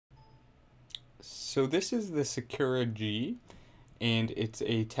So this is the SAKURA-G, and it's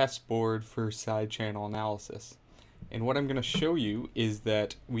a test board for side channel analysis. And what I'm going to show you is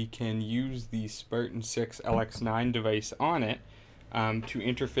that we can use the Spartan 6 LX9 device on it to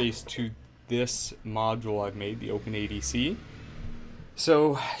interface to this module I've made, the OpenADC.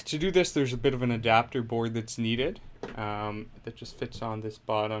 So to do this, there's a bit of an adapter board that's needed that just fits on this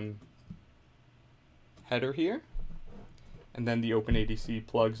bottom header here. And then the OpenADC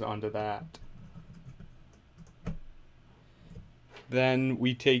plugs onto that. Then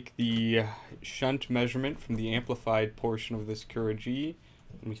we take the shunt measurement from the amplified portion of this SAKURA-G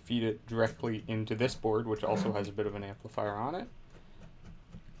and we feed it directly into this board, which also has a bit of an amplifier on it.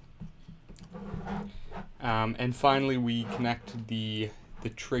 And finally we connect the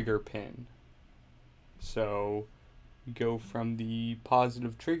trigger pin. So we go from the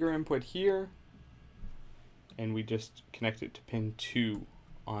positive trigger input here and we just connect it to pin 2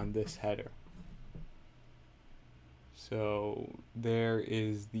 on this header. So there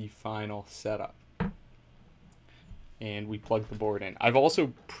is the final setup. And we plug the board in. I've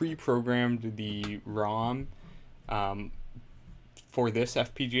also pre-programmed the ROM for this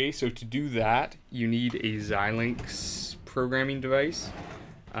FPGA. So to do that, you need a Xilinx programming device,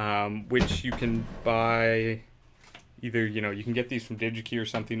 which you can buy either, you can get these from DigiKey or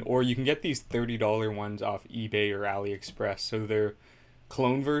something, or you can get these $30 ones off eBay or AliExpress. So they're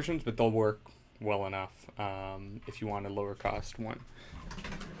clone versions, but they'll work well enough if you want a lower cost one.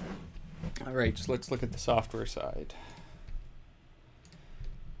 All right, so let's look at the software side.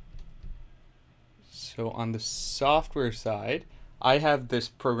 So on the software side, I have this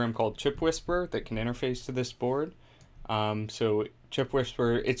program called ChipWhisperer that can interface to this board. So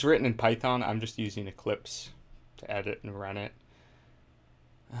ChipWhisperer, it's written in Python. I'm just using Eclipse to edit and run it.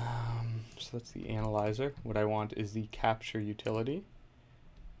 So that's the analyzer. What I want is the capture utility.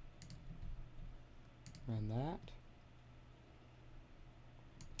 Run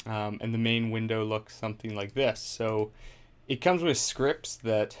that. And the main window looks something like this. So it comes with scripts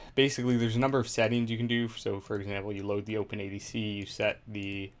that basically there's a number of settings you can do. So for example, you load the OpenADC, you set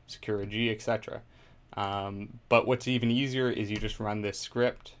the SAKURA-G, etc. But what's even easier is you just run this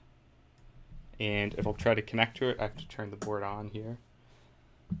script and it'll try to connect to it. I have to turn the board on here.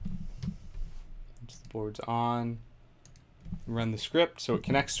 Once the board's on, run the script, so it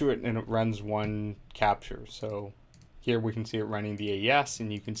connects to it and it runs one capture. So here we can see it running the AES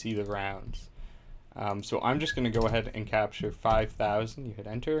and you can see the rounds. So I'm just going to go ahead and capture 5,000. You hit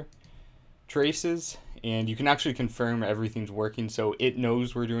enter, traces, and you can actually confirm everything's working. So it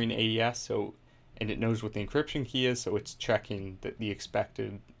knows we're doing AES, and it knows what the encryption key is, so it's checking that the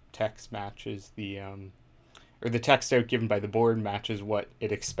expected text matches or the text out given by the board matches what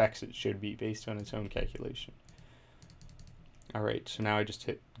it expects it should be based on its own calculation. Alright, so now I just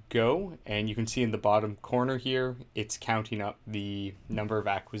hit go, and you can see in the bottom corner here, it's counting up the number of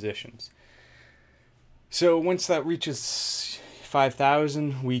acquisitions. So once that reaches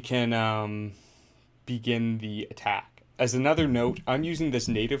 5,000, we can begin the attack. As another note, I'm using this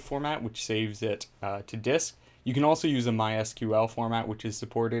native format, which saves it to disk. You can also use a MySQL format, which is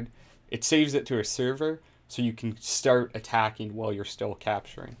supported. It saves it to a server, so you can start attacking while you're still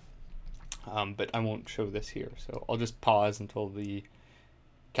capturing. But I won't show this here, so I'll just pause until the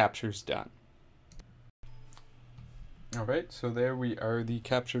capture's done. Alright, so there we are, the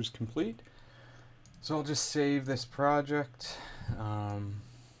capture's complete. So I'll just save this project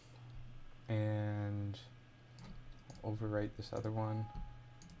and overwrite this other one.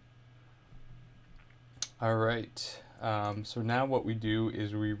 Alright, so now what we do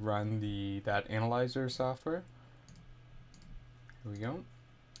is we run that analyzer software. Here we go.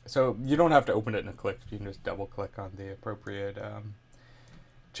 So you don't have to open it in a click, you can just double click on the appropriate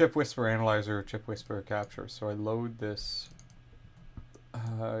ChipWhisperer analyzer or ChipWhisperer capture. So I load this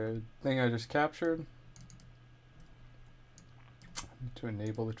thing I just captured to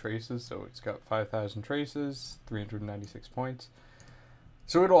enable the traces. So it's got 5,000 traces, 396 points.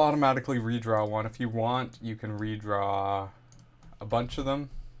 So it'll automatically redraw one. If you want, you can redraw a bunch of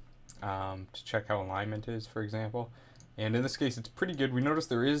them to check how alignment is, for example. And in this case, it's pretty good. We notice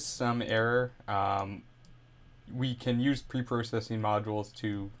there is some error. We can use pre-processing modules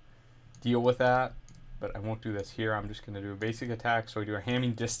to deal with that, but I won't do this here. I'm just going to do a basic attack. So I do a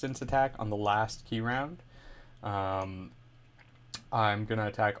Hamming distance attack on the last key round. I'm going to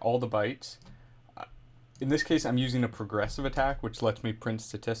attack all the bytes. In this case, I'm using a progressive attack, which lets me print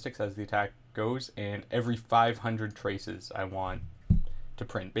statistics as the attack goes, and every 500 traces I want to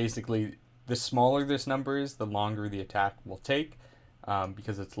print. Basically, the smaller this number is, the longer the attack will take,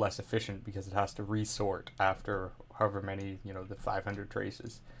 because it's less efficient, because it has to resort after however many, the 500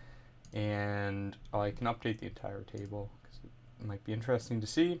 traces. And I can update the entire table because it might be interesting to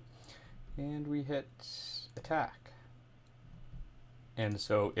see. And we hit attack. And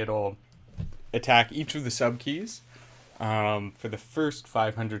so it'll attack each of the subkeys for the first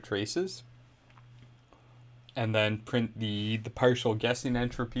 500 traces, and then print the partial guessing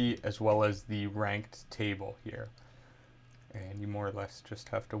entropy as well as the ranked table here. And you more or less just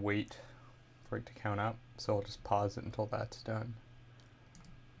have to wait for it to count up. So I'll just pause it until that's done.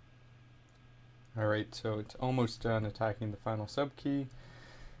 Alright, so it's almost done attacking the final subkey.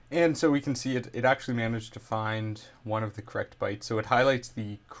 And so we can see it actually managed to find one of the correct bytes. So it highlights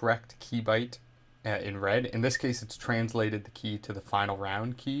the correct key byte in red. In this case, it's translated the key to the final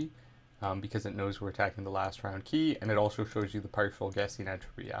round key because it knows we're attacking the last round key. And it also shows you the partial guessing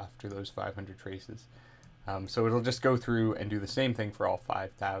entropy after those 500 traces. So it'll just go through and do the same thing for all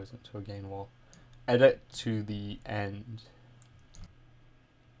 5,000. So again, we'll edit to the end.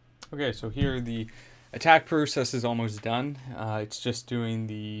 Okay, so here the attack process is almost done. It's just doing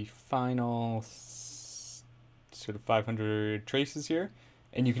the final sort of 500 traces here.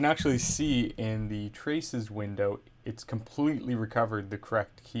 And you can actually see in the traces window, it's completely recovered the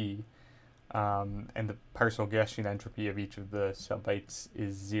correct key. And the partial guessing entropy of each of the subbytes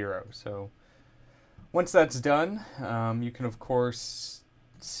is 0. So once that's done, you can of course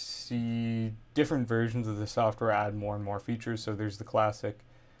see different versions of the software add more and more features. So there's the classic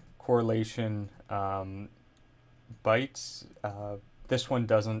correlation bytes. This one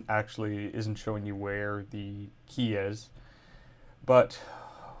isn't showing you where the key is. But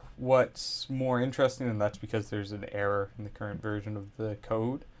what's more interesting, and that's because there's an error in the current version of the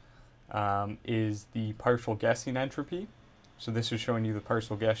code, is the partial guessing entropy. So this is showing you the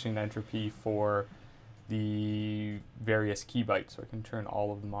partial guessing entropy for the various key bytes. So I can turn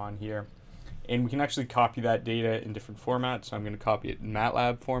all of them on here. And we can actually copy that data in different formats. So I'm going to copy it in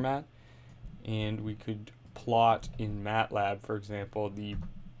MATLAB format. And we could plot in MATLAB, for example, the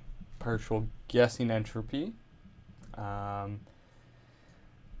partial guessing entropy.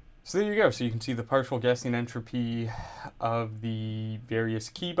 So there you go. So you can see the partial guessing entropy of the various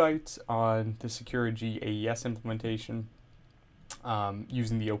key bytes on the SAKURA-G AES implementation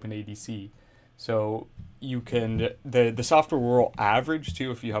using the OpenADC. So you can, the software will average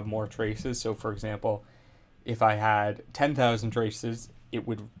too if you have more traces. So for example, if I had 10,000 traces, it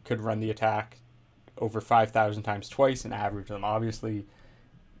could run the attack over 5,000 times twice and average them. Obviously,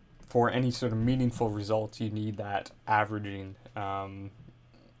 for any sort of meaningful results, you need that averaging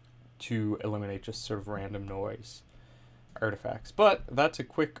to eliminate just sort of random noise artifacts. But that's a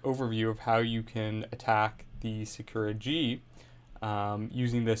quick overview of how you can attack the SAKURA-G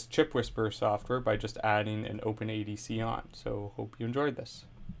using this ChipWhisperer software by just adding an OpenADC on. So hope you enjoyed this.